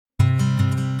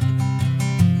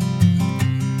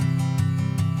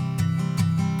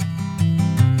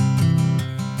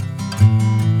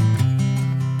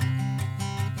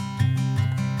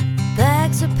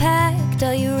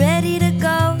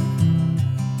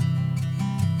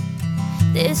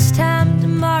This time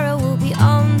tomorrow we'll be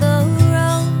on the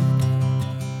road,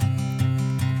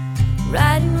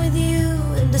 riding with you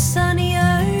in the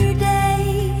sunnier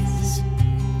days.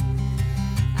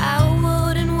 I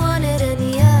wouldn't want it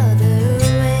any other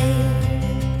way.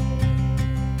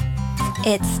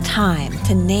 It's time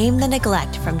to name the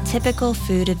neglect from typical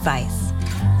food advice.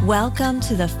 Welcome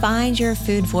to the Find Your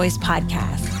Food Voice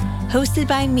podcast, hosted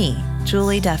by me,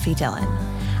 Julie Duffy Dillon.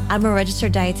 I'm a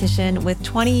registered dietitian with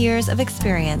 20 years of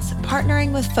experience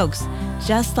partnering with folks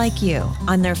just like you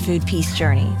on their food peace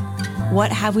journey.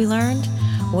 What have we learned?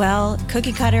 Well,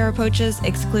 cookie cutter approaches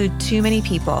exclude too many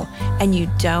people, and you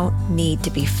don't need to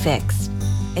be fixed.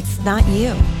 It's not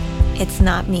you. It's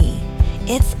not me.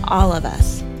 It's all of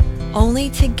us. Only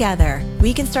together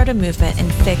we can start a movement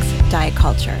and fix diet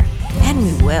culture. And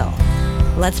we will.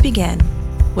 Let's begin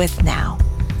with now.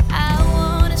 I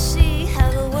wanna see how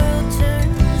the world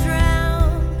turns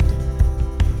round.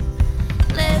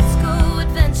 Let's go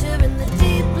adventure in the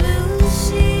deep blue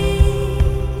sea.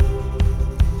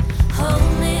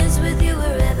 Home is with you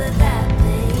wherever that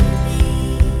may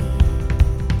be.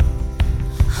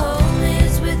 Home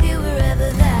is with you wherever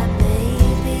that may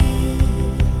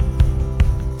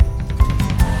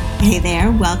be. Hey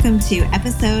there, welcome to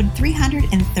episode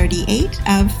 338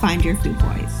 of Find Your Food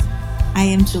Voice. I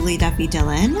am Julie Duffy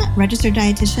Dillon, registered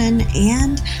dietitian,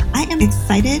 and I am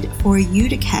excited for you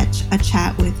to catch a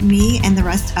chat with me and the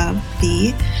rest of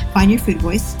the Find Your Food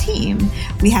Voice team.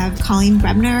 We have Colleen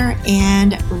Brebner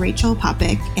and Rachel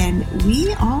Popick, and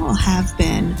we all have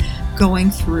been going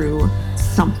through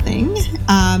something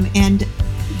and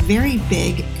very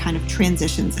big kind of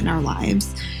transitions in our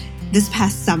lives. This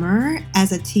past summer,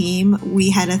 as a team, we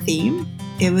had a theme.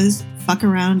 It was fuck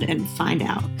around and find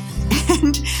out.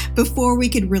 And before we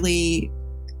could really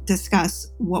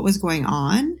discuss what was going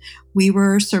on, we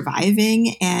were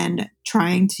surviving and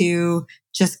trying to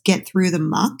just get through the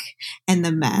muck and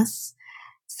the mess.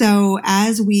 So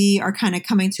as we are kind of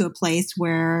coming to a place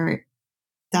where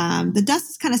the dust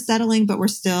is kind of settling, but we're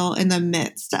still in the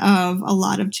midst of a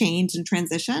lot of change and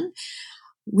transition,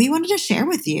 we wanted to share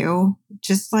with you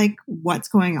just like what's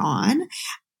going on,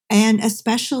 and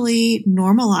especially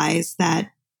normalize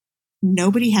that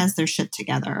nobody has their shit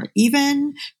together.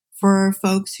 Even for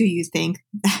folks who you think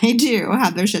they do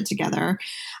have their shit together,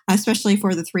 especially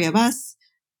for the three of us,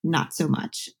 not so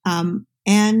much.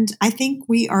 And I think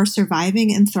we are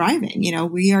surviving and thriving. You know,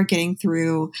 we are getting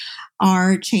through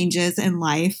our changes in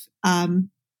life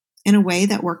in a way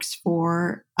that works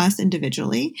for us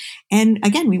individually. And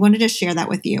again, we wanted to share that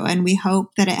with you. And we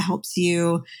hope that it helps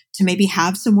you to maybe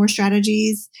have some more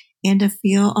strategies and to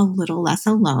feel a little less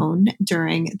alone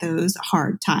during those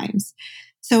hard times.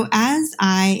 So as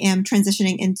I am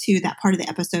transitioning into that part of the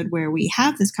episode where we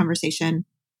have this conversation,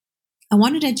 I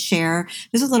wanted to share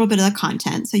just a little bit of the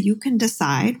content so you can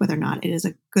decide whether or not it is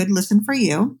a good listen for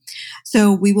you.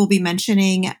 So we will be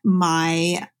mentioning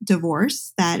my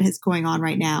divorce that is going on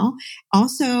right now,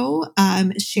 also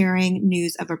sharing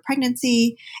news of a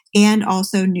pregnancy, and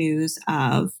also news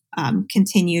of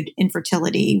continued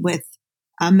infertility with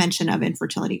a mention of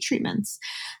infertility treatments.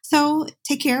 So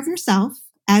take care of yourself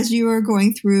as you are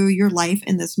going through your life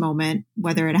in this moment,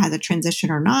 whether it has a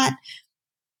transition or not.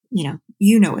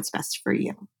 You know what's best for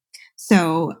you.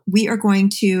 So we are going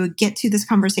to get to this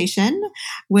conversation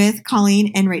with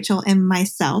Colleen and Rachel and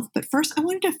myself. But first, I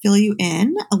wanted to fill you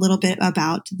in a little bit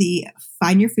about the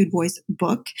Find Your Food Voice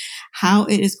book, how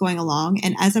it is going along.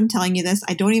 And as I'm telling you this,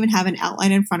 I don't even have an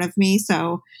outline in front of me.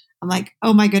 So I'm like,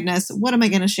 oh my goodness, what am I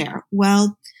going to share?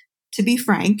 Well, to be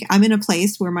frank, I'm in a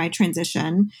place where my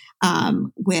transition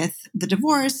with the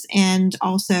divorce, and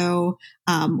also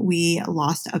we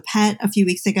lost a pet a few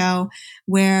weeks ago,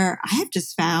 where I have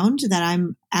just found that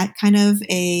I'm at kind of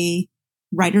a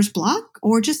writer's block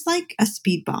or just like a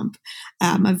speed bump.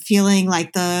 I'm feeling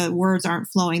like the words aren't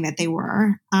flowing that they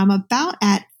were. I'm about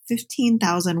at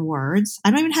 15,000 words.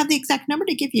 I don't even have the exact number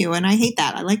to give you, and I hate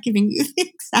that. I like giving you the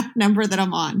exact number that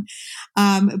I'm on.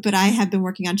 But I have been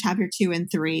working on chapter 2 and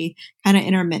 3 kind of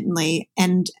intermittently,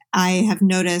 and I have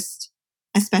noticed,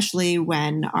 especially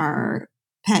when our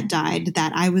pet died,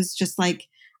 that I was just like,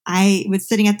 I was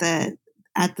sitting at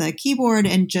the keyboard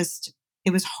and just,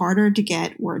 it was harder to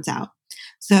get words out.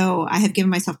 So I have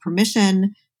given myself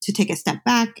permission to take a step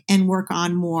back and work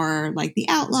on more like the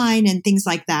outline and things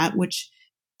like that, which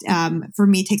for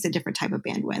me takes a different type of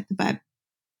bandwidth. But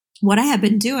what I have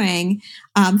been doing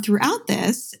throughout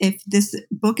this, if this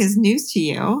book is news to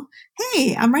you,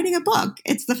 hey, I'm writing a book.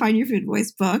 It's the Find Your Food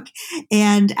Voice book.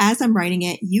 And as I'm writing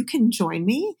it, you can join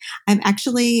me. I'm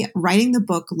actually writing the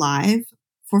book live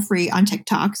for free on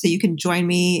TikTok. So you can join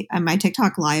me on my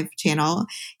TikTok live channel.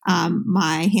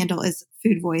 My handle is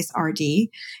Food Voice RD.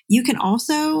 You can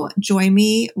also join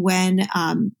me when,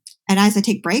 and as I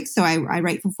take breaks, so I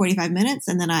write for 45 minutes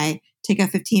and then I take a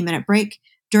 15-minute break.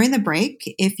 During the break,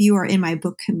 if you are in my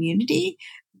book community,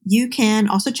 you can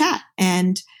also chat.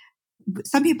 And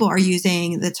some people are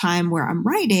using the time where I'm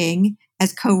writing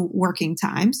as co-working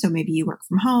time. So maybe you work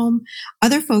from home.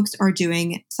 Other folks are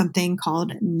doing something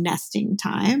called nesting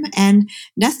time. And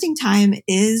nesting time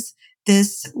is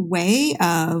this way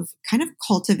of kind of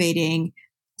cultivating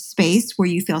space where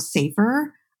you feel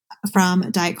safer from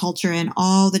diet culture and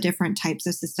all the different types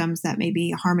of systems that may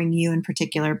be harming you in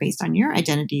particular based on your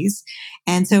identities.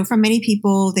 And so for many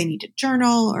people, they need to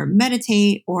journal or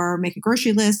meditate or make a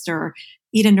grocery list or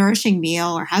eat a nourishing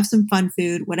meal or have some fun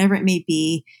food, whatever it may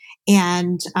be.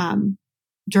 And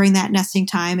during that nesting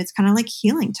time, it's kind of like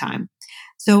healing time.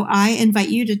 So I invite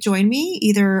you to join me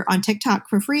either on TikTok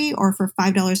for free or for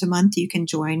 $5 a month. You can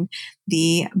join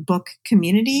the book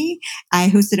community. I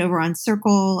host it over on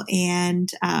Circle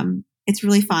and it's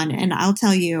really fun. And I'll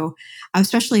tell you,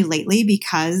 especially lately,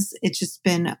 because it's just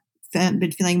been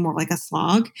feeling more like a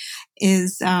slog,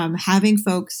 is having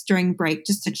folks during break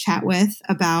just to chat with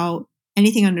about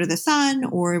anything under the sun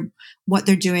or what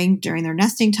they're doing during their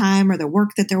nesting time or the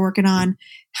work that they're working on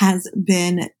has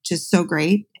been just so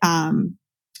great.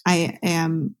 I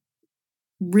am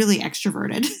really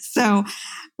extroverted. So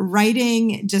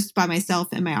writing just by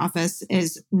myself in my office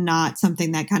is not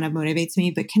something that kind of motivates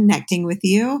me, but connecting with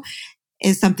you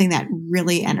is something that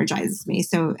really energizes me.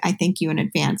 So I thank you in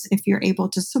advance if you're able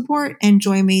to support and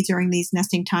join me during these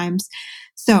nesting times.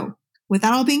 So with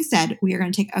that all being said, we are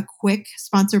going to take a quick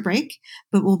sponsor break,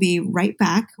 but we'll be right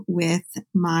back with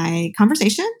my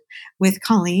conversation with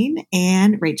Colleen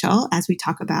and Rachel as we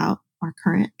talk about our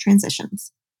current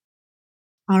transitions.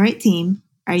 All right, team.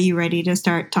 Are you ready to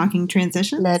start talking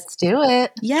transitions? Let's do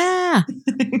it. Yeah.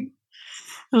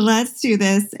 Let's do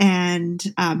this. And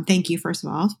thank you, first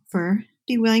of all, for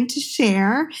being willing to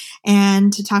share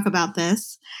and to talk about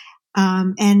this.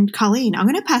 And Colleen, I'm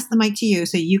going to pass the mic to you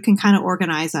so you can kind of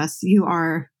organize us. You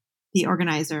are the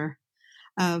organizer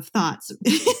of thoughts. So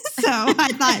I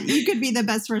thought you could be the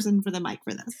best person for the mic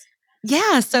for this.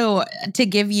 Yeah. So to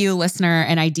give you, listener,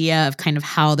 an idea of kind of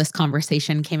how this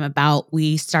conversation came about,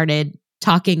 we started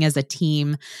talking as a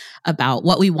team about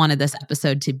what we wanted this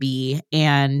episode to be.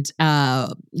 And,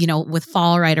 with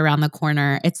fall right around the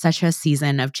corner, it's such a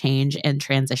season of change and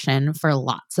transition for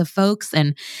lots of folks.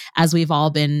 And as we've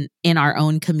all been in our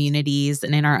own communities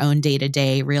and in our own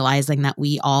day-to-day, realizing that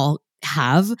we all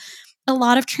have a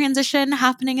lot of transition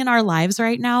happening in our lives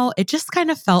right now, it just kind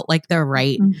of felt like the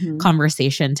right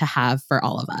conversation to have for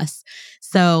all of us.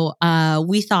 So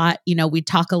we thought, we'd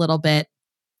talk a little bit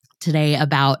today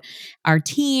about our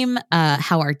team,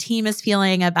 how our team is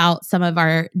feeling about some of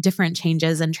our different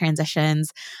changes and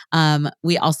transitions.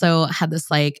 We also had this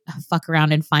fuck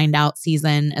around and find out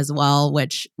season as well,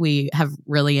 which we have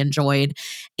really enjoyed,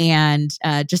 and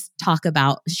just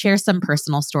share some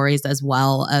personal stories as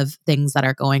well of things that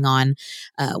are going on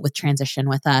with transition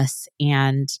with us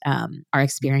and our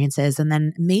experiences, and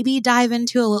then maybe dive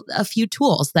into a few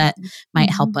tools that might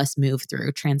help us move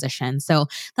through transition. So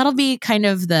that'll be kind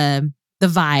of the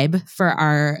vibe for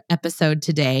our episode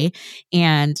today,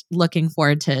 and looking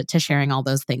forward to sharing all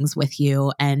those things with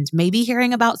you and maybe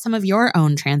hearing about some of your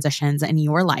own transitions in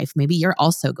your life. Maybe you're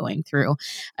also going through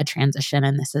a transition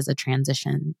and this is a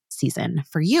transition season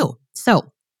for you.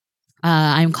 So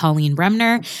I'm Colleen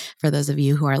Bremner, for those of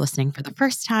you who are listening for the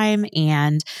first time,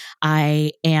 and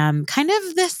I am kind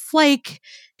of this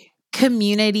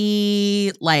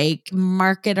community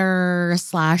marketer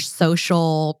 /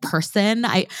 social person.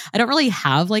 I don't really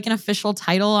have an official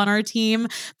title on our team,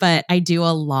 but I do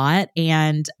a lot,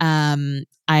 and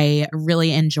I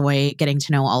really enjoy getting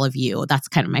to know all of you. That's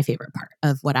kind of my favorite part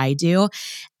of what I do.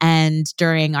 And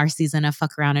during our season of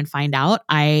Fuck Around and Find Out,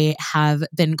 I have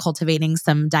been cultivating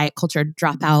some diet culture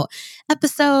dropout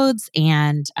episodes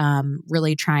and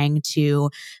really trying to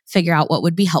figure out what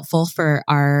would be helpful for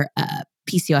our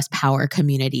PCOS Power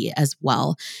community as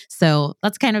well. So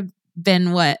that's kind of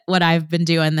been what I've been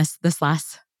doing this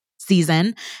last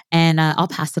season. And I'll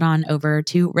pass it on over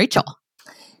to Rachel.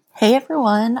 Hey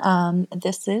everyone,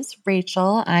 this is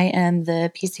Rachel. I am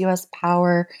the PCOS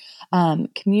Power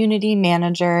community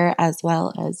manager, as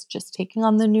well as just taking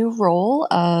on the new role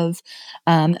of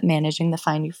managing the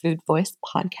Find Your Food Voice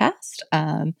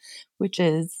podcast, which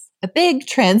is a big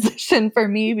transition for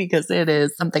me because it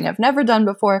is something I've never done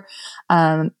before.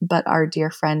 But our dear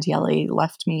friend Yelly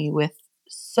left me with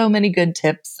so many good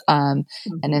tips and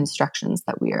instructions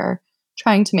that we are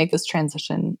trying to make this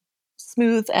transition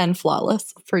smooth and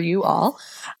flawless for you all.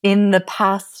 In the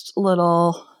past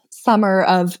little summer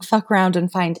of fuck around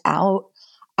and find out,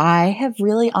 I have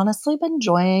really honestly been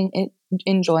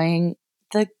enjoying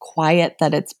the quiet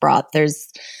that it's brought.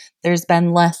 There's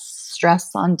been less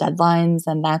stress on deadlines,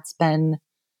 and that's been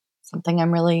something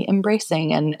I'm really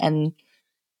embracing and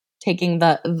taking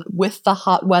with the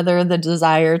hot weather, the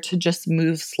desire to just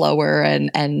move slower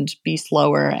and be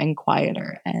slower and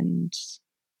quieter. And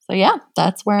so, yeah,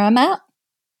 that's where I'm at.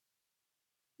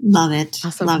 Love it.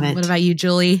 Awesome. Love it. What about you,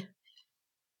 Julie?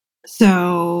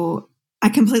 So I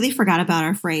completely forgot about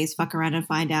our phrase, fuck around and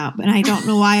find out. But I don't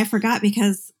know why I forgot,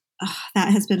 because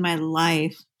that has been my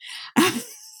life.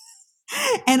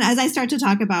 And as I start to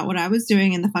talk about what I was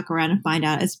doing in the fuck around and find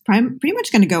out, it's pretty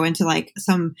much going to go into like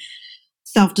some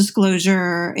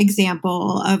self-disclosure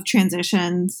example of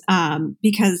transitions,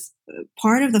 because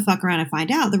part of the fuck around and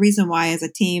find out, the reason why as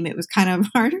a team, it was kind of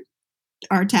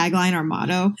our tagline, our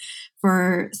motto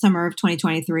for summer of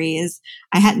 2023 is,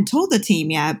 I hadn't told the team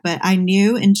yet, but I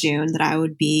knew in June that I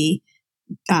would be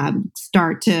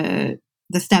start to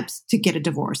the steps to get a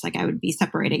divorce. Like I would be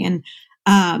separating. And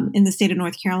in the state of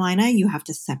North Carolina, you have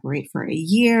to separate for a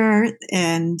year,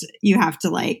 and you have to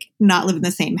like not live in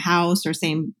the same house or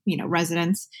same,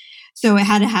 residence. So it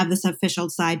had to have this official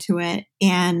side to it.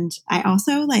 And I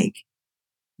also like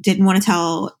didn't want to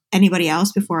tell anybody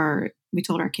else before we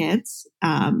told our kids.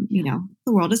 The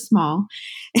world is small.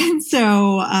 And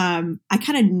so I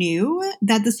kind of knew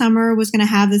that the summer was going to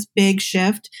have this big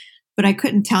shift, but I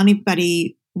couldn't tell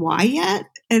anybody why yet.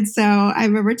 And so I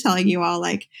remember telling you all,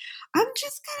 like, I'm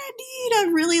just going to need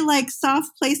a really like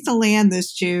soft place to land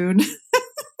this June.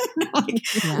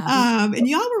 And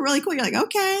y'all were really cool. You're like,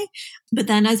 okay. But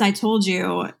then as I told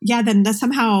you, then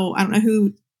somehow, I don't know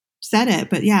who said it,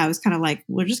 but it was kind of like,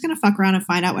 we're just going to fuck around and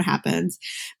find out what happens,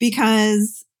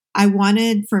 because I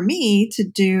wanted for me to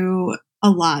do a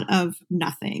lot of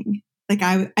nothing.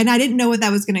 I didn't know what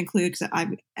that was going to include, because I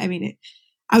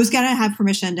was going to have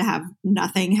permission to have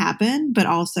nothing happen, but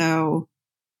also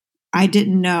I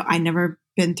didn't know, I never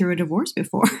been through a divorce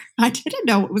before. I didn't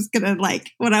know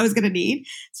what I was going to need.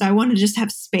 So I wanted to just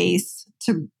have space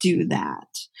to do that.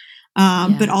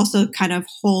 But also kind of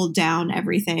hold down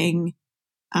everything.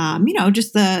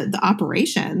 Just the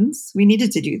operations. We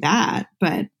needed to do that,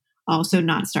 but also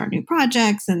not start new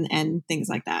projects and things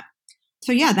like that.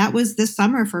 So that was this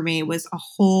summer for me, was a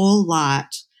whole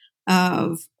lot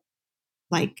of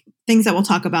like things that we'll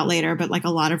talk about later, but like a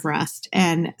lot of rest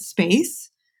and space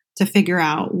to figure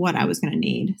out what I was going to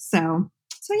need. So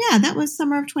that was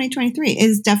summer of 2023.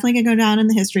 Is definitely going to go down in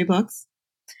the history books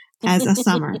as a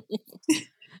summer.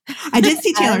 I did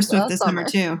see Taylor Swift this summer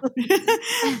too.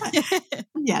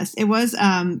 Yes, it was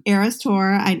Eras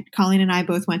Tour. Colleen and I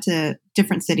both went to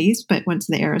different cities, but went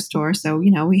to the Eras Tour. So,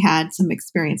 we had some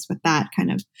experience with that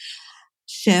kind of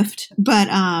shift. But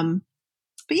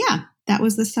that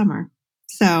was the summer.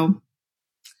 So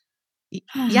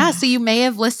so you may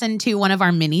have listened to one of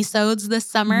our mini-sodes this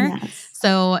summer. Yes.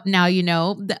 So now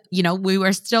we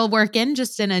were still working,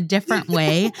 just in a different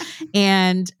way.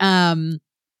 And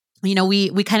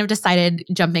we kind of decided,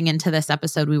 jumping into this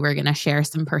episode, we were going to share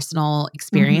some personal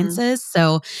experiences. Mm-hmm.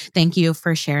 So thank you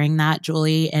for sharing that,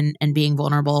 Julie, and being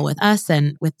vulnerable with us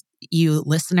and with you,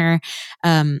 listener.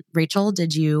 Rachel,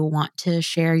 did you want to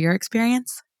share your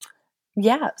experience?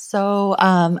 Yeah. So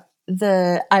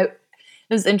it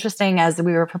was interesting as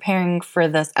we were preparing for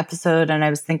this episode, and I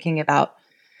was thinking about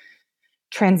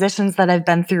transitions that I've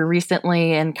been through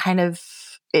recently, and kind of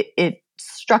it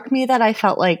struck me that I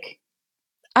felt like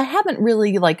I haven't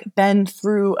really like been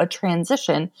through a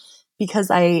transition, because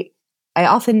I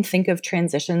often think of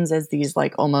transitions as these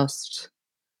like almost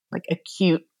like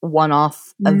acute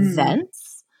one-off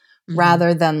events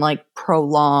rather than like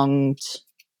prolonged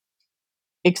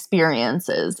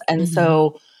experiences. And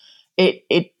so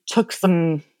it took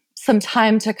some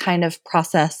time to kind of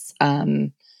process,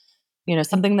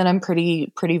 something that I'm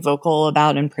pretty vocal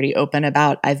about and pretty open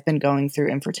about. I've been going through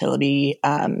infertility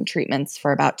treatments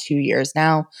for about 2 years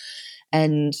now.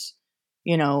 And,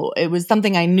 it was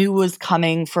something I knew was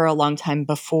coming for a long time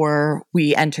before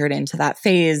we entered into that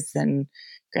phase. And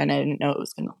granted, I didn't know it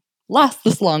was going to last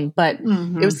this long, but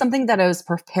it was something that I was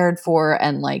prepared for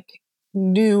and like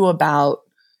knew about,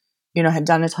 had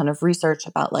done a ton of research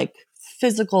about like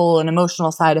physical and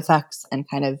emotional side effects, and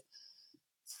kind of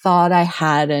thought I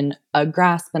had a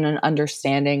grasp and an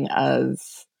understanding of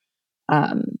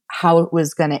how it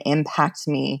was going to impact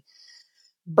me.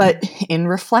 But in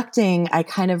reflecting, I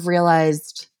kind of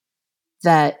realized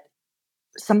that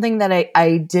something that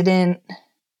I didn't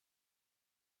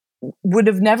would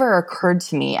have never occurred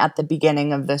to me at the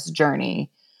beginning of this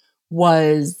journey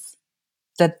was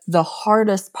that the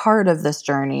hardest part of this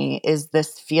journey is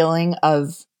this feeling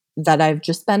of that I've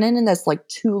just been in this like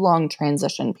too long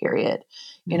transition period.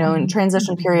 You know, in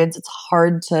transition periods, it's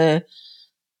hard to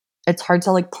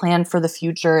like plan for the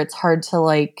future. It's hard to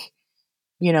like,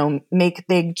 you know, make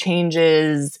big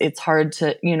changes. It's hard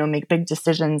to, you know, make big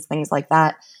decisions, things like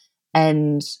that.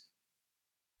 And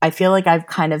I feel like I've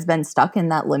kind of been stuck in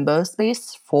that limbo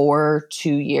space for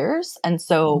 2 years. And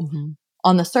so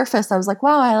on the surface, I was like,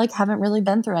 wow, I like haven't really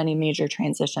been through any major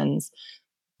transitions.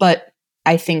 But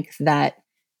I think that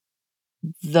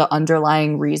the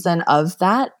underlying reason of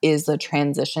that is a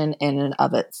transition in and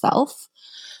of itself.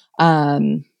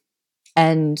 And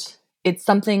it's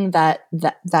something that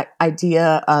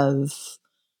idea of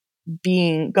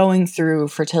going through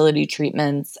fertility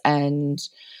treatments and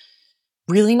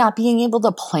really not being able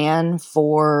to plan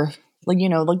for like, you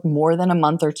know, like more than a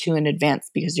month or two in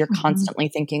advance because you're constantly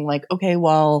thinking like, okay,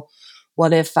 well,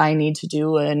 what if I need to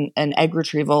do an egg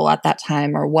retrieval at that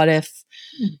time? Or what if,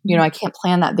 you know, I can't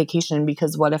plan that vacation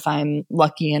because what if I'm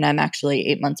lucky and I'm actually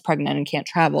 8 months pregnant and can't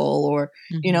travel? Or,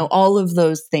 you know, all of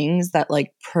those things that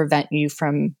like prevent you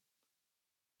from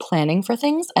planning for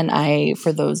things. And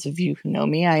for those of you who know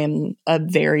me, I am a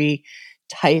very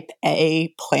type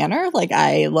A planner. Like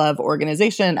I love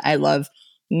organization. I love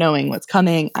knowing what's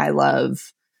coming. I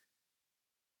love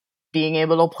being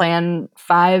able to plan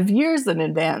 5 years in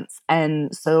advance.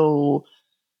 And so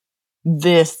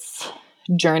this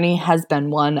journey has been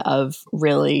one of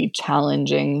really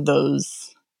challenging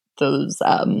those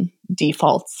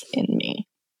defaults in me.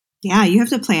 Yeah, you have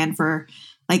to plan for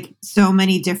like so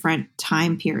many different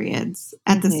time periods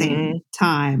at the same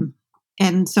time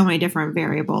and so many different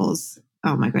variables.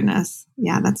 Oh my goodness.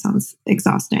 Yeah, that sounds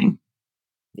exhausting.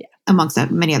 Yeah. Amongst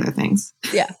many other things.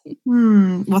 Yeah.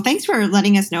 Well, thanks for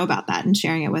letting us know about that and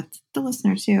sharing it with the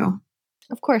listener too.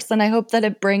 Of course. And I hope that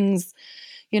it brings,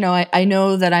 you know, I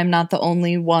know that I'm not the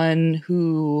only one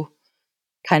who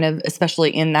kind of,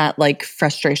 especially in that like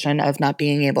frustration of not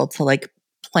being able to like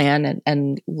plan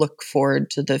and look forward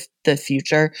to the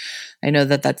future. I know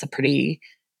that that's a pretty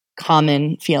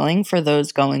common feeling for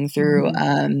those going through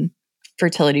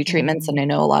fertility treatments. And I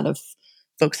know a lot of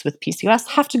folks with PCOS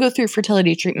have to go through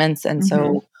fertility treatments. And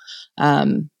so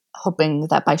hoping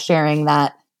that by sharing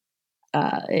that,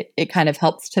 it kind of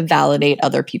helps to validate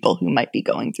other people who might be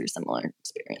going through similar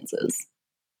experiences.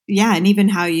 Yeah. And even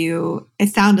how it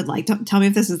sounded like, don't tell me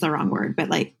if this is the wrong word, but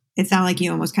like, it sounded like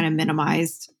you almost kind of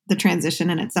minimized the transition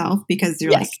in itself because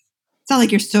you're like, it's not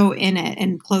like you're so in it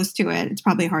and close to it. It's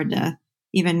probably hard to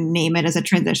even name it as a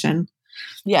transition.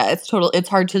 Yeah, it's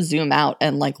hard to zoom out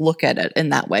and like look at it in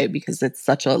that way because it's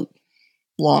such a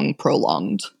long,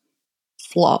 prolonged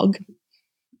slog.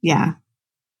 Yeah.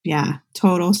 Yeah.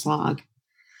 Total slog.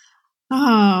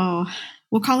 Oh,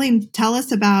 well, Colleen, tell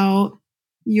us about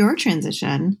your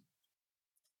transition.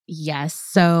 Yes.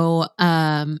 So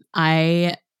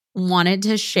I wanted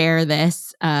to share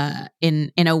this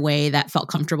in a way that felt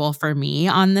comfortable for me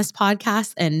on this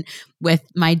podcast and with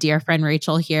my dear friend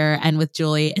Rachel here and with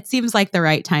Julie. It seems like the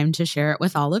right time to share it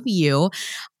with all of you.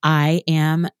 I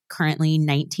am currently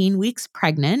 19 weeks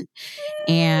pregnant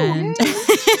and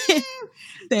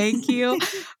thank you.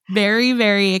 Very,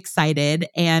 very excited.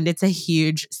 And it's a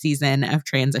huge season of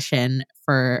transition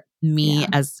for me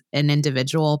as an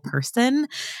individual person,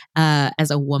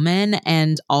 as a woman,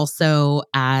 and also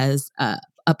as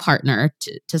a partner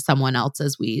to someone else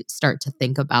as we start to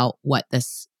think about what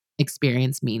this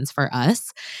experience means for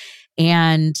us.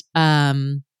 And a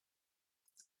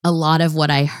lot of what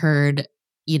I heard,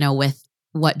 you know, with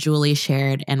what Julie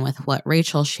shared and with what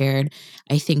Rachel shared,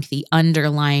 I think the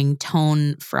underlying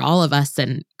tone for all of us,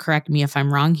 and correct me if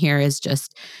I'm wrong here, is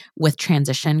just with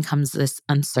transition comes this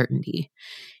uncertainty.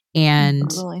 And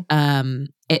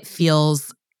it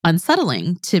feels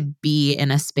unsettling to be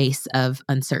in a space of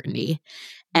uncertainty.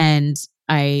 And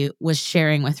I was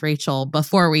sharing with Rachel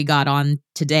before we got on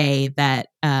today that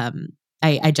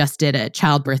I just did a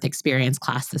childbirth experience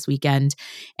class this weekend.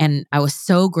 And I was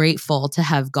so grateful to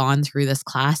have gone through this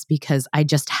class because I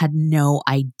just had no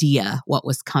idea what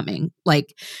was coming.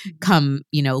 Like come,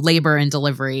 you know, labor and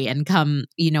delivery and come,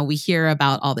 you know, we hear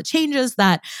about all the changes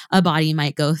that a body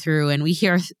might go through. And we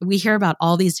hear about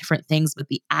all these different things, but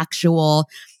the actual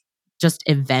just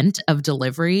event of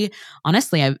delivery,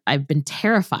 honestly, I've been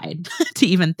terrified to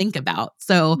even think about.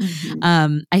 So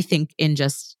I think in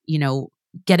just, you know,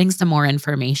 getting some more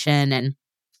information and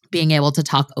being able to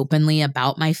talk openly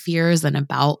about my fears and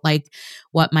about like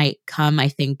what might come, I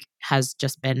think has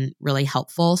just been really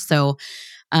helpful. So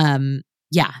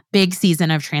yeah, big season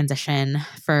of transition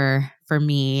for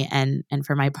me and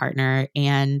for my partner.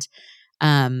 And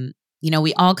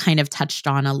we all kind of touched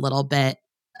on a little bit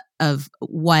of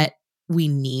what we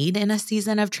need in a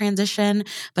season of transition,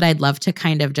 but I'd love to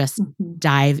kind of just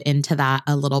dive into that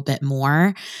a little bit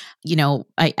more.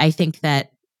 I think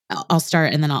that I'll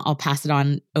start and then I'll pass it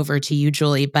on over to you,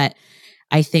 Julie. But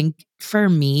I think for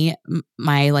me,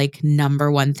 my like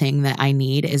number one thing that I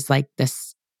need is like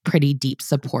this pretty deep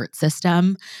support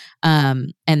system.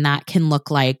 And that can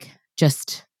look like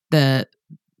just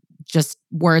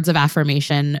words of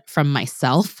affirmation from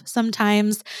myself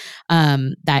sometimes.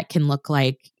 That can look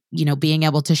like, being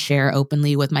able to share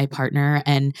openly with my partner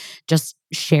and just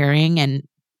sharing and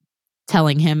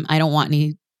telling him, I don't want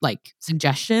any like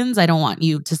suggestions. I don't want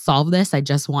you to solve this. I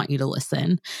just want you to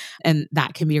listen. And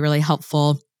that can be really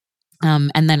helpful.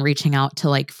 And then reaching out to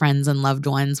like friends and loved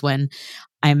ones when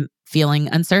I'm feeling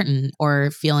uncertain or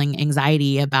feeling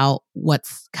anxiety about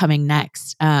what's coming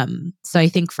next. So I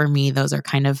think for me, those are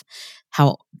kind of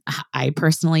how I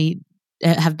personally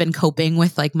have been coping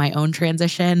with like my own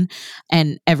transition.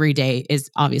 And every day is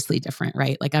obviously different,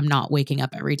 right? Like I'm not waking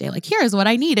up every day like, here's what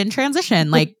I need in transition.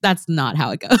 Like that's not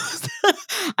how it goes.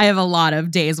 I have a lot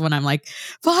of days when I'm like,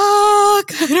 fuck,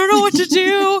 I don't know what to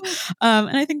do.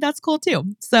 And I think that's cool too.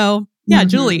 So yeah,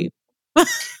 Julie.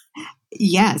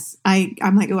 Yes,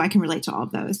 I'm like, oh, I can relate to all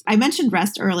of those. I mentioned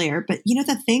rest earlier, but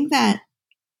the thing that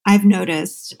I've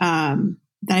noticed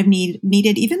that I've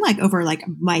needed even like over like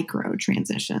micro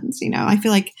transitions, I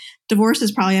feel like divorce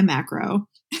is probably a macro.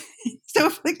 So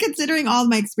considering all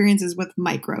my experiences with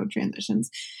micro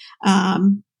transitions,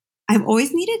 I've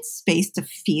always needed space to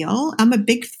feel. I'm a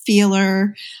big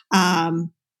feeler. I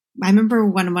remember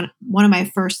one of my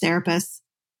first therapists,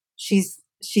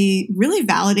 she really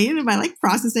validated my like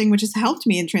processing, which has helped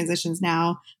me in transitions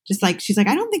now. Just like, she's like,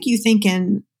 I don't think you think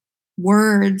in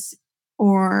words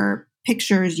or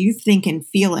pictures, you think in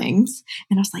feelings.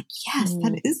 And I was like, yes,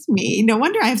 that is me. No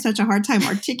wonder I have such a hard time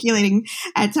articulating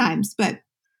at times. But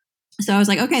so I was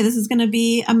like, okay, this is going to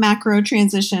be a macro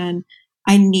transition.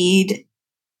 I need,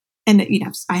 and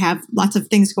I have lots of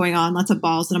things going on, lots of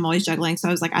balls that I'm always juggling. So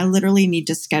I was like, I literally need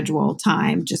to schedule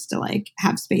time just to like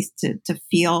have space to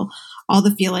feel all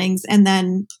the feelings. And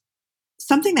then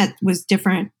something that was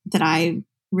different that I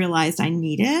realized I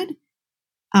needed,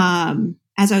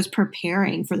 as I was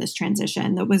preparing for this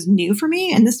transition that was new for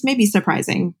me, and this may be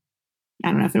surprising. I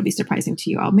don't know if it'll be surprising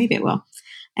to you all. Maybe it will.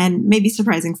 And maybe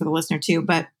surprising for the listener too.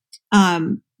 But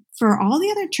for all the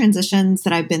other transitions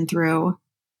that I've been through,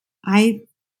 I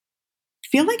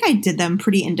feel like I did them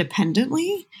pretty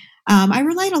independently. I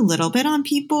relied a little bit on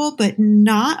people, but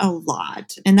not a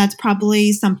lot. And that's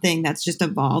probably something that's just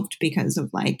evolved because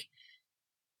of like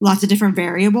lots of different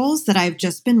variables that I've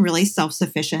just been really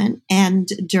self-sufficient. And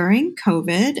during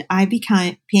COVID, I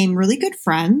became really good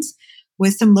friends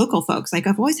with some local folks. Like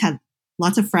I've always had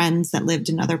lots of friends that lived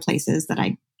in other places that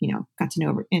I, got to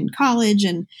know in college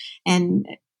and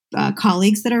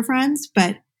colleagues that are friends.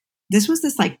 But this was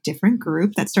this like different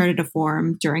group that started to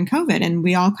form during COVID. And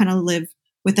we all kind of live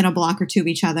within a block or two of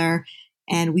each other.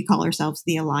 And we call ourselves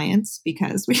the Alliance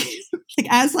because we like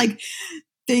as like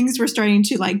things were starting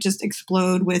to like just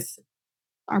explode with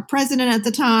our president at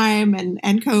the time and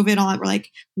COVID, all that. We're like,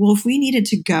 well, if we needed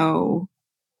to go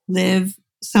live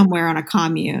somewhere on a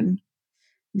commune,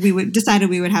 decided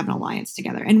we would have an alliance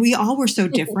together. And we all were so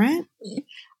different.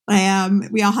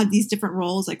 We all had these different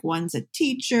roles. Like one's a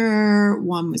teacher,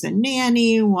 one was a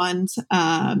nanny, one's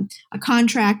a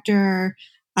contractor.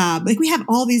 Like we have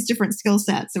all these different skill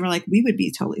sets, and we're like, we would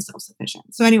be totally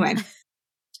self-sufficient. So anyway,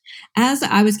 as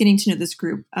I was getting to know this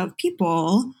group of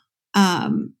people,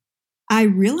 I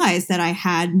realized that I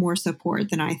had more support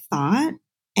than I thought.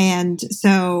 And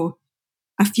so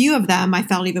a few of them I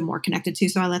felt even more connected to.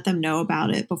 So I let them know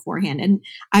about it beforehand. And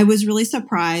I was really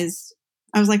surprised.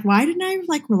 I was like, why didn't I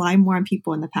like rely more on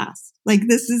people in the past? Like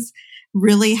this has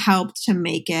really helped to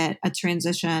make it a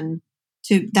transition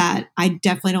to that I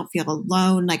definitely don't feel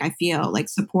alone. Like I feel like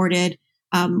supported.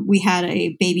 We had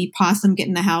a baby possum get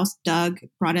in the house. Doug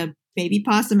brought a baby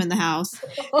possum in the house.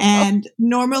 And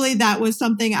normally that was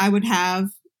something I would have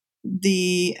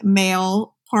the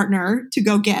male partner to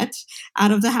go get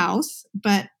out of the house,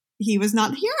 but he was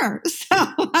not here. So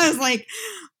I was like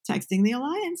texting the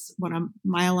Alliance. One of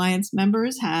my Alliance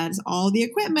members has all the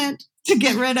equipment to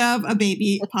get rid of a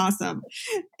baby possum.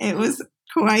 It was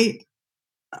quite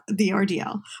the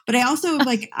ordeal. But I also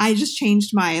I just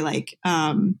changed my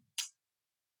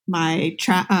my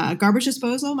garbage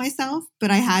disposal myself,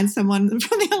 but I had someone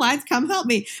from the Alliance come help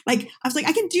me. Like I was like,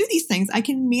 I can do these things. I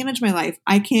can manage my life.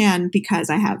 I can because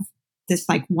I have this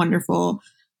like wonderful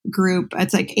group.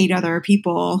 It's like 8 other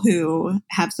people who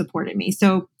have supported me.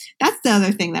 So that's the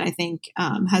other thing that I think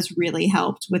has really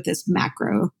helped with this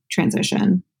macro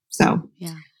transition. So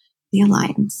Yeah. the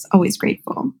Alliance, always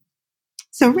grateful.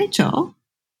 So Rachel,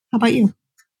 how about you?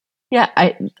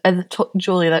 Yeah,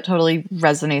 Julie, that totally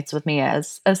resonates with me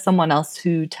as someone else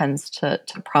who tends to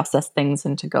process things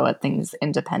and to go at things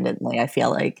independently. I feel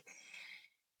like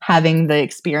having the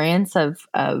experience of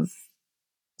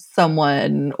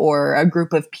someone or a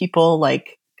group of people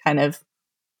like kind of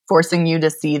forcing you to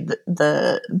see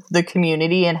the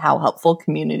community and how helpful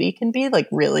community can be, like,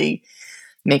 really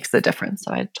makes the difference.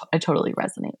 So I totally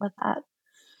resonate with that.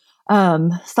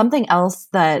 Something else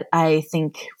that I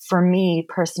think for me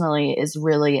personally is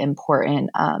really important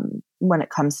when it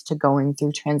comes to going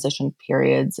through transition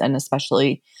periods, and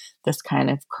especially this kind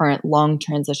of current long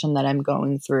transition that I'm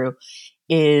going through,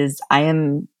 is I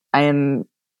am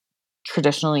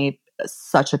traditionally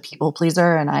such a people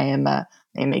pleaser, and I am a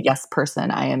yes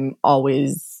person. I am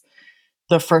always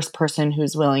the first person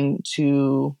who's willing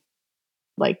to,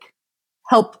 like,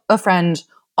 help a friend,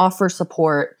 offer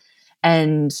support.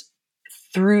 And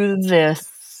through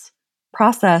this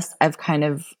process, I've kind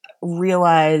of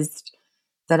realized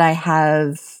that I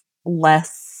have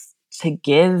less to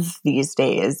give these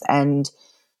days.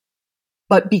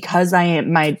 But because I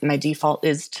am, my default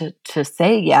is to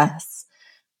say yes,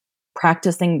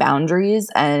 practicing boundaries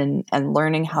and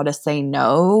learning how to say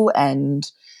no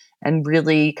and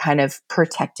really kind of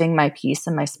protecting my peace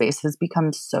and my space has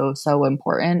become so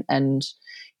important. And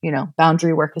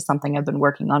boundary work is something I've been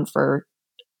working on for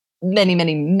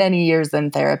many years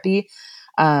in therapy,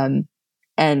 and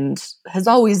has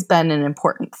always been an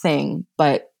important thing.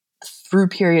 But through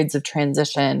periods of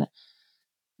transition,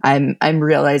 I'm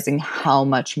realizing how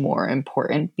much more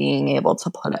important being able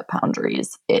to put up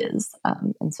boundaries is.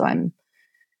 And so I'm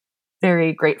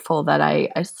very grateful that I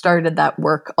started that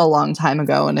work a long time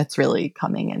ago, and it's really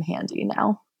coming in handy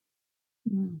now.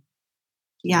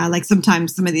 Yeah, like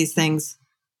sometimes some of these things,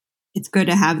 it's good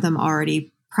to have them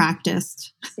already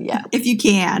practiced. Yeah. If you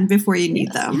can, before you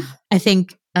need them. Yeah. I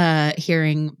think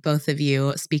hearing both of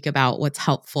you speak about what's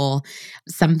helpful,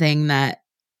 something that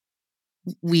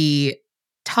we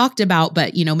talked about,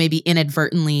 but maybe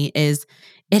inadvertently, is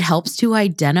it helps to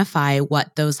identify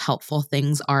what those helpful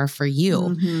things are for you.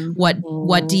 Mm-hmm.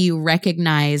 What do you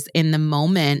recognize in the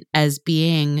moment as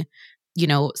being,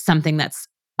 something that's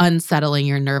unsettling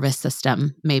your nervous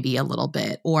system maybe a little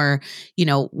bit, or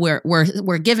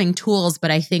we're giving tools, but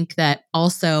I think that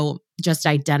also just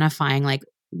identifying, like,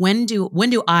 when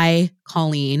do I,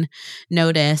 Colleen,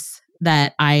 notice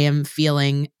that I am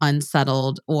feeling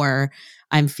unsettled or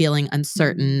I'm feeling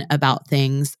uncertain about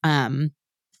things, and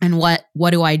what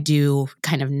do I do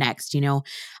kind of next?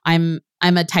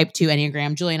 I'm a type 2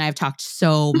 Enneagram. Julie and I have talked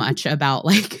so much about,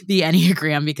 like, the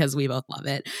Enneagram because we both love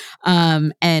it.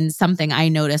 And something I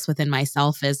notice within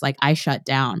myself is, like, I shut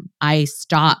down. I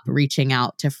stop reaching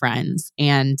out to friends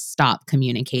and stop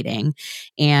communicating.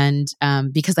 And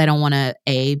because I don't want to,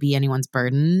 A, be anyone's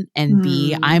burden, and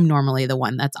B, I'm normally the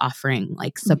one that's offering,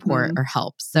 like, support or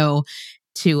help. So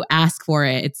to ask for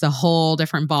it, it's a whole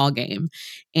different ball game.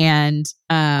 And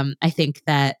I think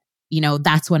that,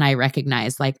 that's when I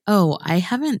recognize, like, oh, I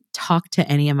haven't talked to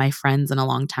any of my friends in a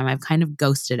long time. I've kind of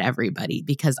ghosted everybody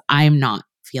because I'm not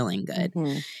feeling good.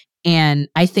 Mm-hmm. And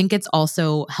I think it's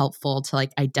also helpful to,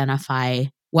 like, identify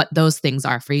what those things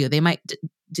are for you. They might,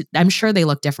 I'm sure they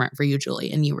look different for you,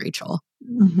 Julie, and you, Rachel.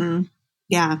 Mm-hmm.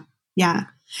 Yeah. Yeah.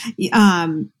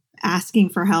 Asking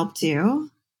for help too.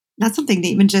 That's something that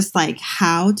even just, like,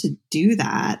 how to do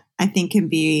that, I think can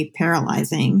be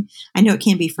paralyzing. I know it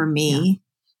can be for me.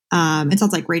 Yeah. It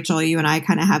sounds like, Rachel, you and I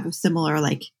kind of have a similar,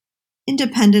 like,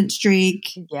 independent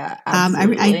streak. Yeah,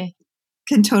 absolutely. I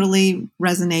can totally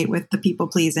resonate with the people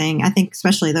pleasing. I think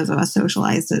especially those of us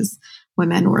socialized as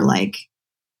women were, like,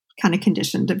 kind of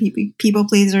conditioned to be people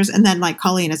pleasers. And then, like,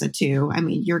 Colleen as a 2, I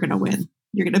mean, you're going to win.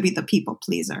 You're going to be the people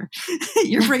pleaser.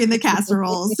 You're bringing the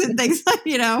casseroles and things like,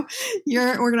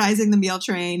 you're organizing the meal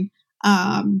train.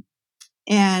 And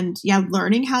yeah,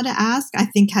 learning how to ask, I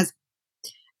think has,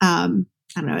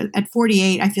 I don't know, at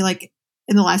 48, I feel like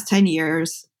in the last 10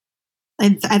 years,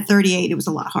 and at 38, it was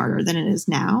a lot harder than it is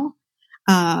now.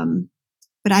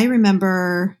 But I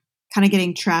remember kind of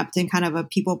getting trapped in kind of a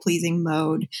people pleasing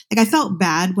mode. Like, I felt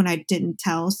bad when I didn't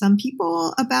tell some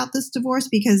people about this divorce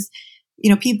because,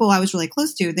 people I was really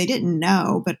close to, they didn't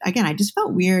know. But again, I just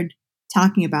felt weird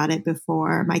talking about it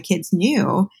before my kids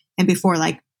knew and before,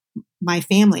 like, my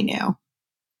family knew.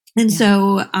 And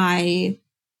so I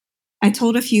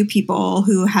told a few people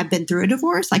who had been through a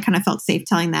divorce. I kind of felt safe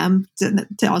telling them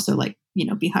to also, like,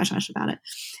 be hush hush about it.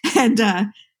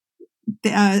 And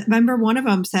remember one of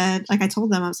them said, like I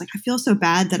told them, I was like, I feel so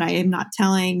bad that I am not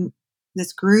telling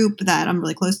this group that I'm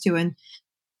really close to. And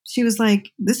she was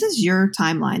like, this is your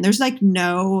timeline. There's like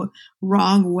no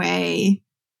wrong way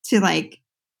to like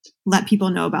let people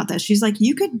know about this. She's like,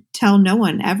 you could tell no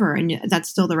one ever, and that's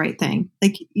still the right thing.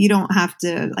 Like, you don't have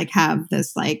to like have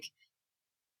this, like,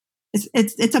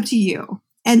 it's up to you.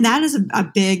 And that is a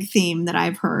big theme that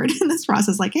I've heard in this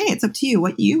process. Like, hey, it's up to you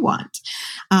what you want.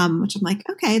 Which I'm like,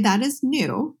 okay, that is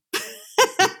new.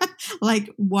 Like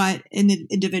what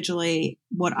individually,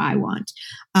 what I want.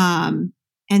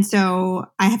 And so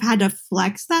I have had to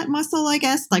flex that muscle, I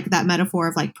guess, like that metaphor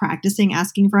of like practicing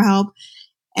asking for help.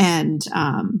 And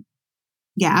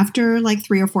yeah, after like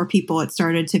 3 or 4 people, it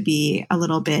started to be a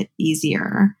little bit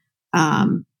easier.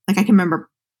 Like I can remember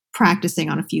practicing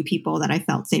on a few people that I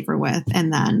felt safer with.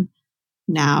 And then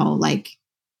now like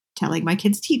telling my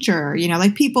kid's teacher,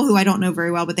 like people who I don't know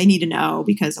very well, but they need to know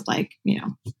because of like,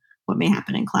 what may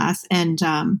happen in class. And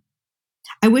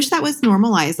I wish that was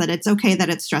normalized, that it's okay that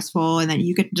it's stressful and that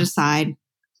you could decide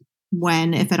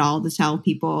when, if at all, to tell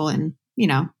people, and,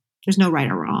 there's no right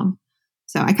or wrong.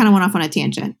 So I kind of went off on a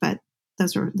tangent, but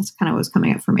that's kind of what was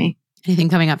coming up for me. Anything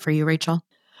coming up for you, Rachel?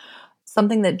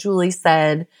 Something that Julie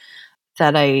said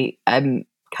that I'm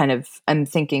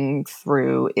thinking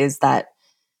through is that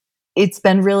it's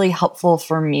been really helpful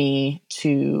for me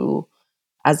to,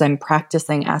 as I'm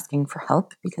practicing asking for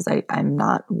help, because I'm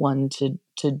not one to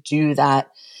do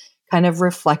that, kind of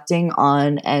reflecting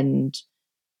on and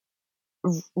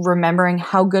remembering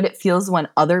how good it feels when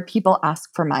other people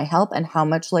ask for my help and how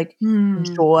much like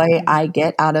joy I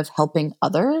get out of helping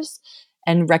others,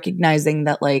 and recognizing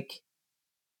that like,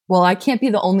 well, I can't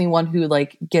be the only one who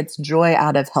like gets joy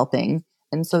out of helping.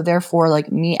 And so therefore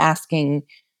like me asking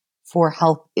for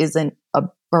help isn't a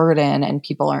burden, and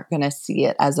people aren't going to see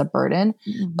it as a burden.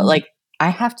 Mm-hmm. But like, I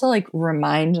have to like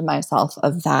remind myself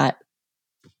of that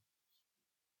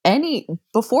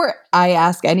before I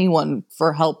ask anyone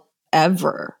for help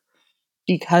ever,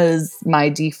 because my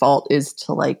default is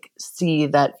to like see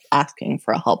that asking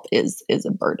for help is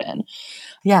a burden.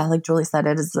 Yeah. Like Julie said,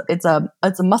 it's a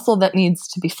muscle that needs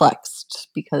to be flexed,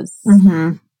 because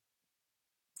it's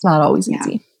not always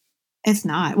easy. It's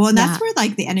not. Well, and that's where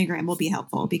like the Enneagram will be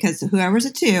helpful, because whoever's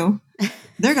a 2,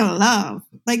 they're going to love.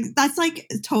 Like, that's like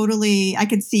totally, I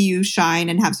could see you shine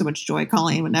and have so much joy,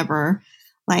 Colleen, whenever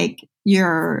like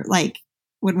you're like,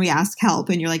 when we ask help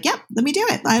and you're like, yep, let me do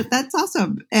it. That's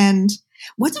awesome. And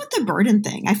what's with the burden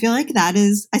thing? I feel like that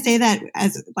is, I say that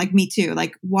as like me too.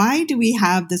 Like, why do we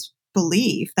have this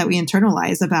belief that we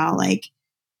internalize about like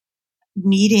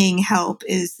needing help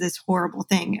is this horrible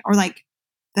thing, or like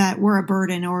that we're a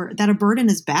burden, or that a burden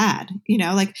is bad,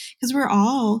 like, because we're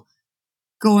all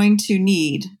going to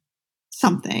need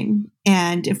something.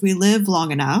 And if we live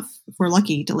long enough, if we're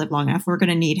lucky to live long enough, we're going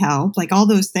to need help, like all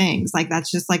those things. Like, that's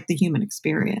just like the human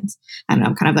experience. I don't know,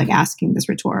 I'm kind of like asking this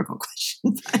rhetorical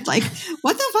question, but like,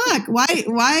 what the fuck?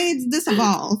 Why did this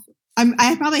evolve?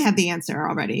 I probably have the answer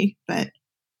already, but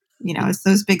it's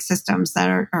those big systems that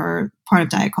are part of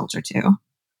diet culture too.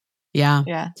 Yeah.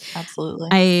 Yeah, absolutely.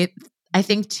 I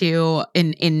think too,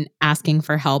 in asking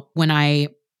for help, when I,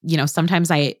 sometimes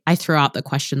I throw out the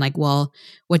question like, well,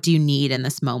 what do you need in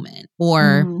this moment?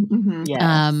 Or,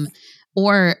 yes.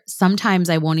 Or sometimes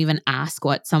I won't even ask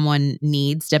what someone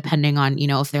needs, depending on,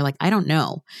 if they're like, I don't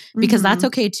know, because that's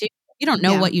okay too. You don't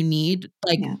know what you need.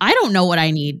 Like, I don't know what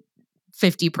I need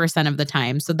 50% of the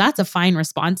time. So that's a fine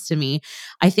response to me.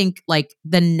 I think like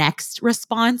the next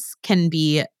response can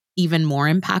be even more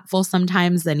impactful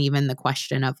sometimes than even the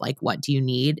question of like, what do you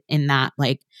need? In that,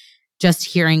 like, just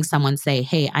hearing someone say,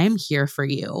 hey, I am here for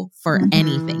you for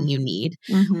anything you need.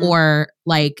 Or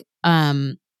like,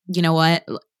 you know what?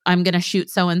 I'm going to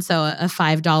shoot so-and-so a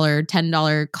 $5,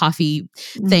 $10 coffee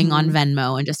thing on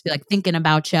Venmo, and just be like thinking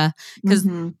about you. Because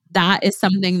that is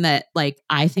something that like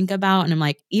I think about. And I'm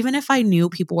like, even if I knew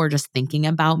people were just thinking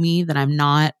about me, that I'm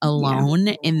not alone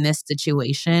in this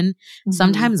situation,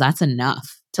 sometimes that's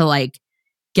enough to like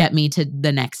get me to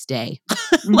the next day.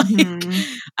 Like,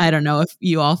 I don't know if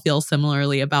you all feel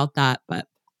similarly about that, but.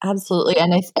 Absolutely.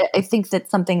 And I think that's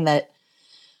something that,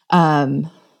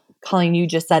 Colleen, you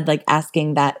just said, like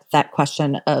asking that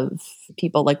question of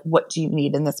people, like, what do you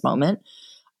need in this moment?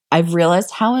 I've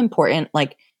realized how important,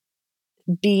 like,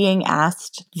 being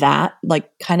asked that,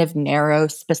 like, kind of narrow,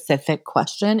 specific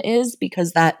question is,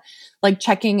 because that, like,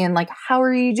 checking in, like, how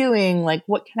are you doing? Like,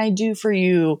 what can I do for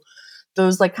you?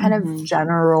 Those, like, kind of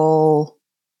general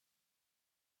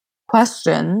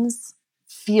questions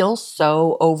feel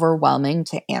so overwhelming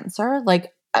to answer.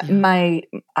 Like,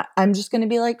 I'm just going to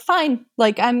be like, fine.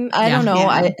 Like I Yeah. don't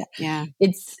know. Yeah.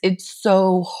 It's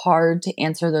so hard to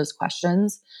answer those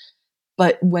questions.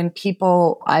 But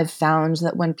I've found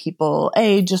that when people,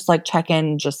 just like check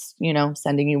in, just,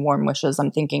 sending you warm wishes,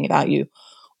 I'm thinking about you,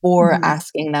 or Mhm.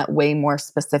 asking that way more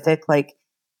specific, like,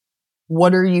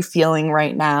 what are you feeling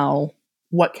right now?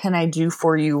 What can I do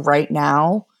for you right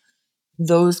now?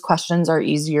 Those questions are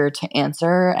easier to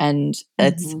answer, and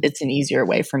it's an easier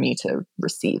way for me to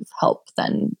receive help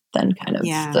than kind of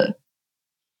Yeah,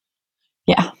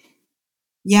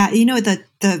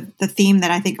 the theme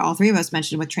that I think all three of us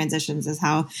mentioned with transitions is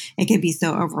how it can be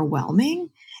so overwhelming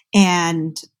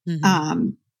and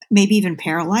maybe even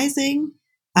paralyzing,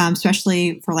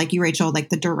 especially for like you, Rachel. Like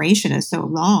the duration is so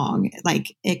long,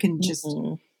 like it can just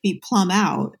be plumb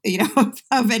out,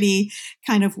 of any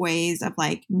kind of ways of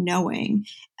like knowing.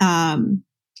 And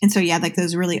so, yeah, like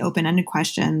those really open-ended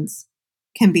questions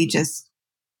can be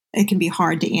it can be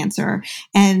hard to answer.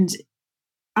 And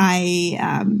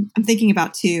I'm thinking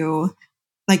about too,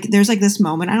 like there's like this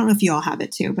moment, I don't know if you all have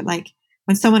it too, but like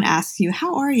when someone asks you,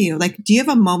 how are you? Like, do you have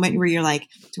a moment where you're like,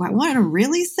 do I want to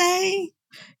really say?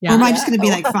 Or am I just going to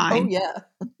be like, fine? Oh, yeah.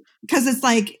 Because it's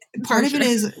like part of it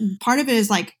is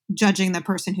like judging the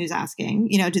person who's asking,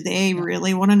 do they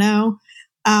really want to know?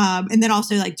 And then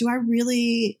also like, do I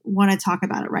really want to talk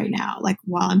about it right now? Like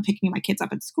while I'm picking my kids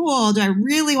up at school, do I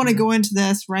really want to go into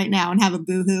this right now and have a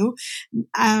boohoo?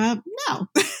 No.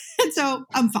 And so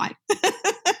I'm fine.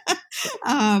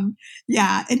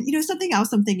 Yeah. And something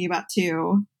else I'm thinking about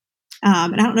too.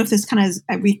 And I don't know if this kind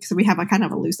of we have a kind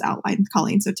of a loose outline,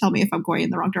 Colleen. So tell me if I'm going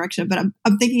in the wrong direction. But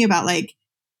I'm thinking about like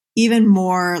even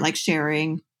more like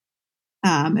sharing.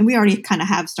 And we already kind of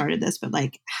have started this, but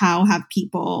like how have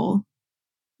people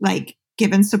like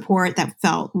given support that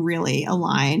felt really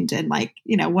aligned and like,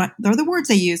 what are the words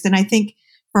they used? And I think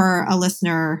for a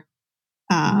listener,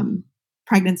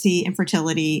 pregnancy,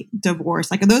 infertility,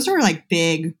 divorce, like those are like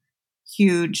big,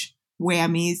 huge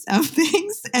whammies of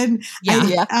things. And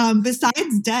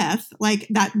besides death, like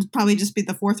that would probably just be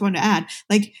the fourth one to add.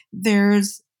 Like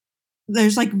there's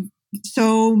like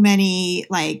so many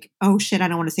like, oh shit, I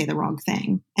don't want to say the wrong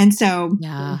thing. And so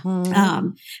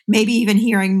maybe even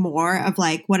hearing more of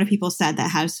like, what have people said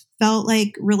that has felt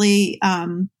like really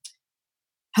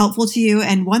helpful to you?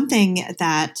 And one thing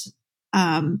that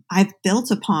I've built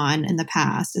upon in the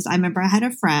past is I remember I had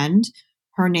a friend,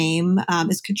 her name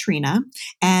is Katrina.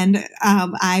 And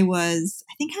I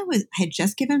had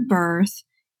just given birth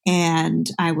and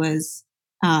I was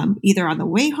either on the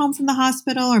way home from the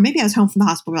hospital or maybe I was home from the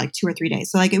hospital for like 2 or 3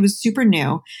 days. So like it was super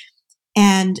new.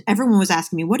 And everyone was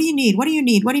asking me, what do you need? What do you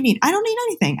need? What do you need? I don't need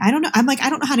anything. I don't know. I'm like,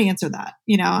 I don't know how to answer that.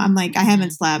 I'm like, I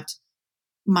haven't slept.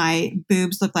 My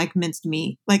boobs look like minced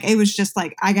meat. Like it was just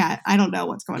like, I don't know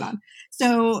what's going on.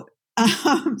 So,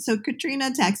 so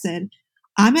Katrina texted,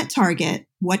 I'm at Target.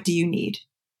 What do you need?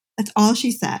 That's all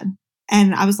she said.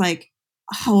 And I was like,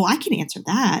 oh, I can answer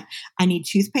that. I need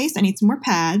toothpaste. I need some more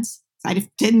pads. I just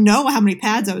didn't know how many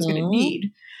pads I was going to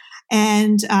need.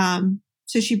 And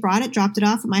so she brought it, dropped it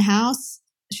off at my house.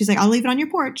 She's like, I'll leave it on your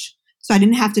porch. So I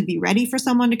didn't have to be ready for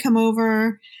someone to come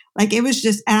over. Like it was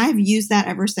just, and I've used that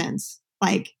ever since.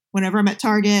 Like whenever I'm at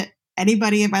Target,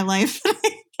 anybody in my life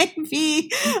can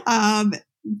be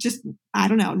just, I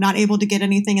don't know, not able to get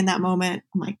anything in that moment.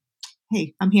 I'm like,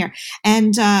 hey, I'm here.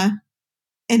 And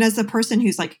as a person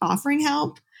who's like offering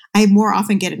help, I more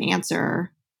often get an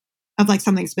answer of like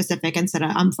something specific instead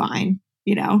of I'm fine,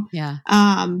 Yeah.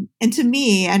 And to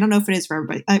me, I don't know if it is for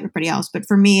everybody else, but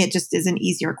for me, it just is an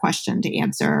easier question to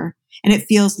answer and it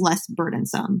feels less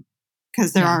burdensome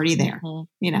because they're already there,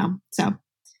 So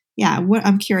yeah,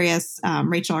 I'm curious,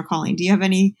 Rachel or Colleen, do you have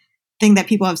anything that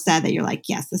people have said that you're like,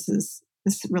 yes, this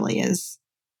really is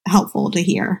helpful to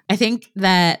hear? I think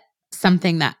that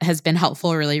something that has been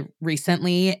helpful really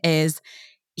recently is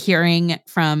hearing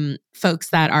from folks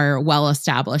that are well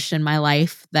established in my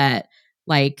life that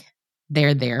like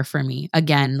they're there for me.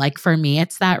 Again, like for me,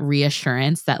 it's that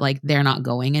reassurance that like they're not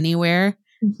going anywhere.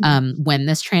 When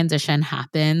this transition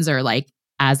happens or like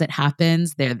as it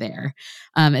happens, they're there.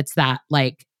 It's that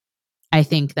like, I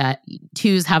think that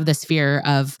twos have this fear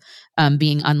of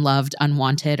being unloved,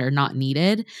 unwanted, or not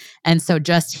needed. And so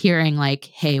just hearing like,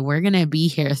 hey, we're going to be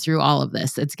here through all of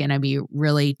this. It's going to be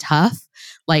really tough.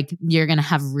 Like you're going to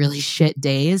have really shit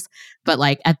days. But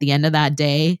like at the end of that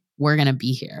day, we're going to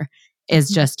be here is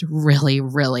just really,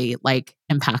 really like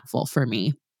impactful for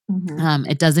me.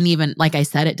 It doesn't even, like I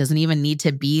said, it doesn't even need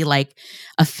to be like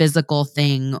a physical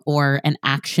thing or an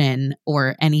action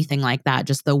or anything like that.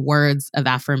 Just the words of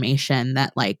affirmation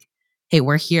that like, hey,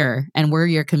 we're here and we're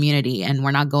your community and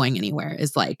we're not going anywhere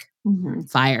is like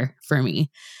fire for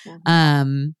me.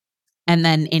 Mhm. And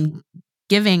then in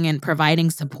giving and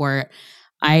providing support,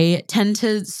 I tend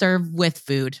to serve with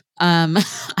food. I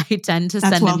tend to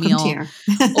That's send a welcome meal here.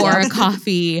 or a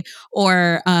coffee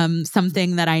or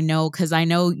something that I know, because I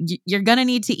know you're going to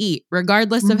need to eat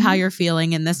regardless of how you're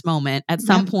feeling in this moment. At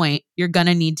some point, you're going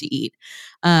to need to eat.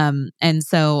 And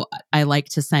so I like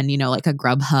to send, like a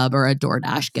Grubhub or a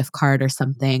DoorDash gift card or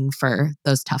something for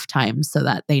those tough times, so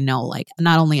that they know, like,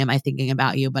 not only am I thinking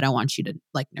about you, but I want you to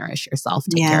like nourish yourself,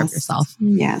 take care of yourself.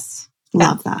 Yes.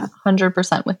 Love that.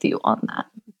 100% with you on that.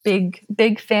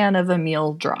 Big fan of a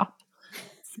meal drop.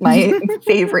 It's my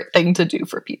favorite thing to do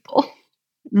for people.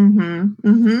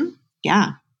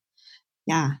 Yeah.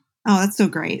 Oh, that's so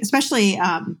great. Especially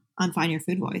on Find Your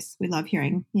Food Voice. We love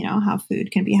hearing, how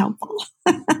food can be helpful.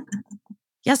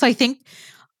 Yeah. So I think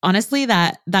honestly,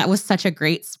 that was such a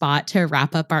great spot to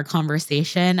wrap up our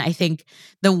conversation. I think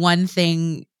the one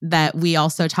thing that we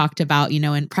also talked about,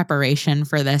 in preparation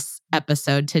for this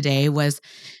episode today, was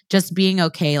just being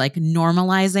okay, like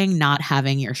normalizing not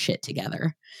having your shit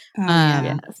together.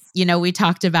 Oh, yeah. We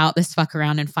talked about this fuck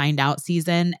around and find out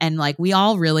season, and like we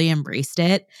all really embraced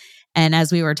it. And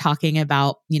as we were talking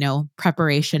about,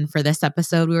 preparation for this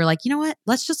episode, we were like, you know what?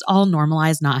 Let's just all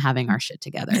normalize not having our shit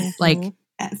together. Like,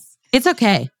 yes. It's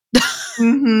okay.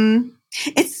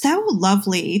 It's so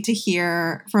lovely to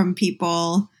hear from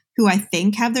people who I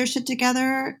think have their shit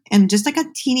together, and just like a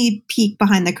teeny peek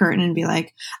behind the curtain and be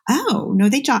like, oh, no,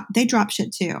 they drop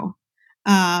shit too.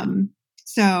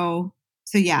 So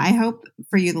yeah, I hope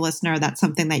for you, the listener, that's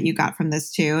something that you got from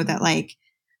this too, that like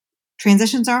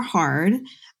transitions are hard,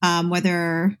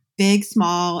 whether big,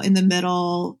 small, in the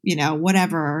middle,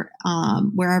 whatever,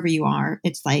 wherever you are,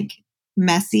 it's like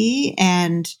messy,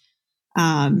 and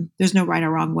there's no right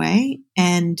or wrong way,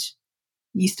 and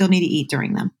you still need to eat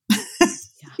during them.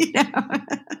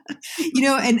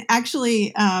 And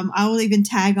actually, I will even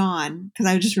tag on, because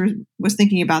I just was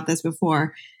thinking about this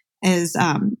before, is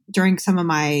during some of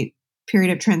my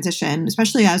period of transition,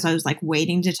 especially as I was like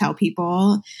waiting to tell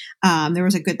people, there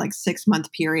was a good like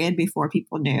 6-month period before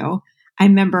people knew. I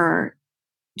remember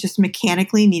just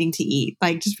mechanically needing to eat,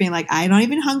 like just being like, I'm not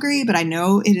even hungry, but I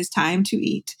know it is time to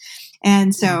eat.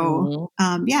 And so,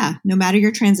 no matter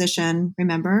your transition,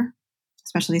 remember,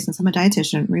 especially since I'm a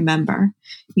dietitian, remember,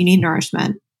 you need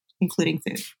nourishment, including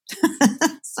food.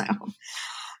 So,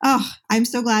 I'm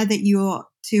so glad that you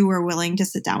two were willing to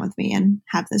sit down with me and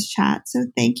have this chat. So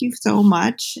thank you so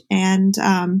much. And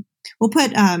we'll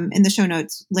put in the show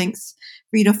notes links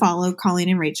for you to follow Colleen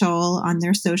and Rachel on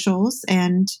their socials.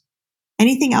 And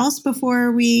anything else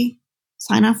before we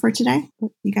sign off for today?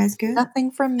 You guys good?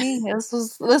 Nothing from me. This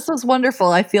was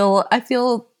wonderful. I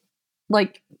feel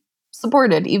like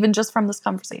supported even just from this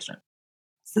conversation.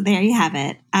 So there you have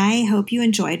it. I hope you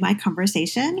enjoyed my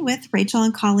conversation with Rachel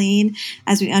and Colleen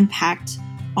as we unpacked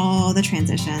all the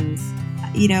transitions.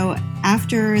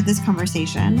 After this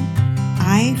conversation,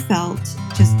 I felt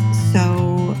just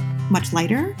so much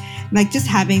lighter. Like just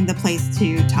having the place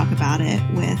to talk about it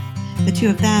with the two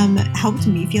of them helped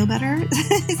me feel better.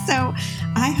 So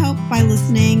I hope by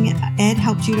listening, it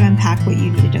helped you to unpack what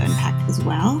you needed to unpack as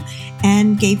well,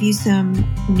 and gave you some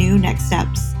new next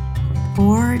steps,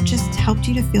 or just helped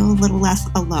you to feel a little less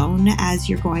alone as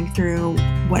you're going through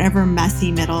whatever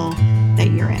messy middle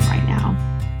that you're in right now.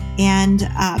 And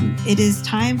it is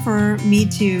time for me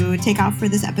to take off for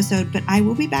this episode, but I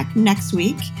will be back next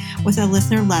week with a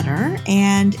listener letter.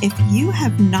 And if you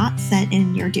have not sent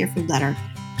in your Dear Food letter,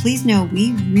 please know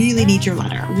we really need your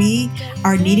letter. We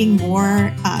are needing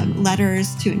more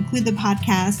letters to include the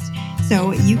podcast.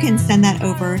 So you can send that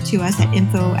over to us at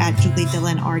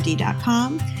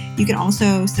info@juliedillonrd.com. You can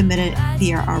also submit it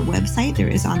via our website. There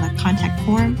is on the contact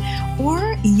form,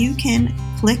 or you can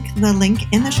click the link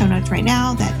in the show notes right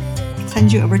now that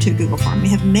sends you over to a Google form. We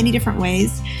have many different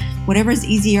ways. Whatever is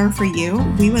easier for you.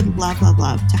 We would love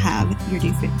to have your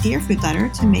Dear Food letter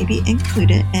to maybe include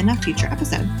it in a future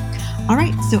episode. All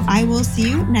right, so I will see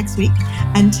you next week.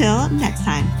 Until next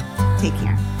time, take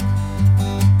care.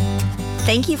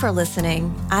 Thank you for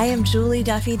listening. I am Julie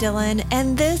Duffy Dillon,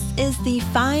 and this is the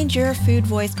Find Your Food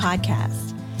Voice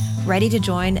podcast. Ready to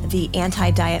join the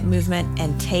anti-diet movement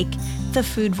and take the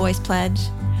Food Voice Pledge?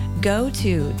 Go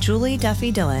to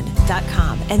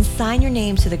julieduffydillon.com and sign your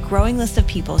name to the growing list of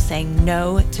people saying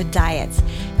no to diets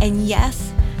and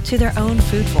yes to their own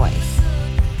food voice.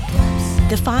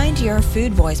 The Find Your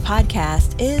Food Voice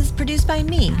podcast is produced by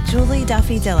me, Julie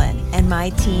Duffy Dillon, and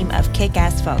my team of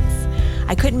kick-ass folks.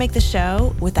 I couldn't make the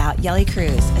show without Yelly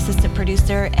Cruz, assistant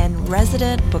producer and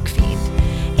resident book feed,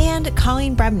 and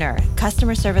Colleen Brebner,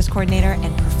 customer service coordinator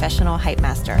and professional hype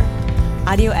master.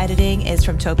 Audio editing is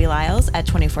from Toby Lyles at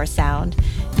 24 Sound.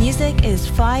 Music is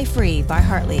Fly Free by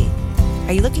Hartley.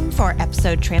 Are you looking for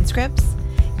episode transcripts?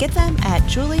 Get them at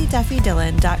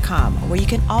julieduffydillon.com, where you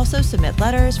can also submit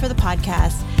letters for the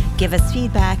podcast, give us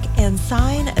feedback, and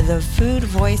sign the Food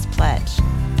Voice Pledge.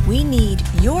 We need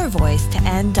your voice to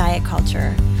end diet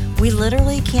culture. We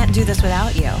literally can't do this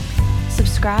without you.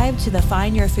 Subscribe to the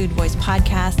Find Your Food Voice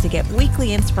podcast to get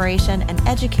weekly inspiration and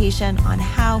education on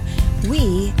how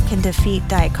we can defeat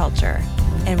diet culture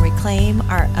and reclaim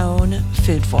our own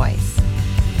food voice.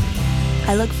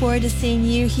 I look forward to seeing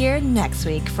you here next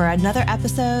week for another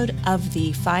episode of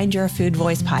the Find Your Food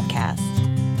Voice podcast.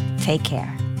 Take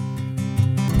care.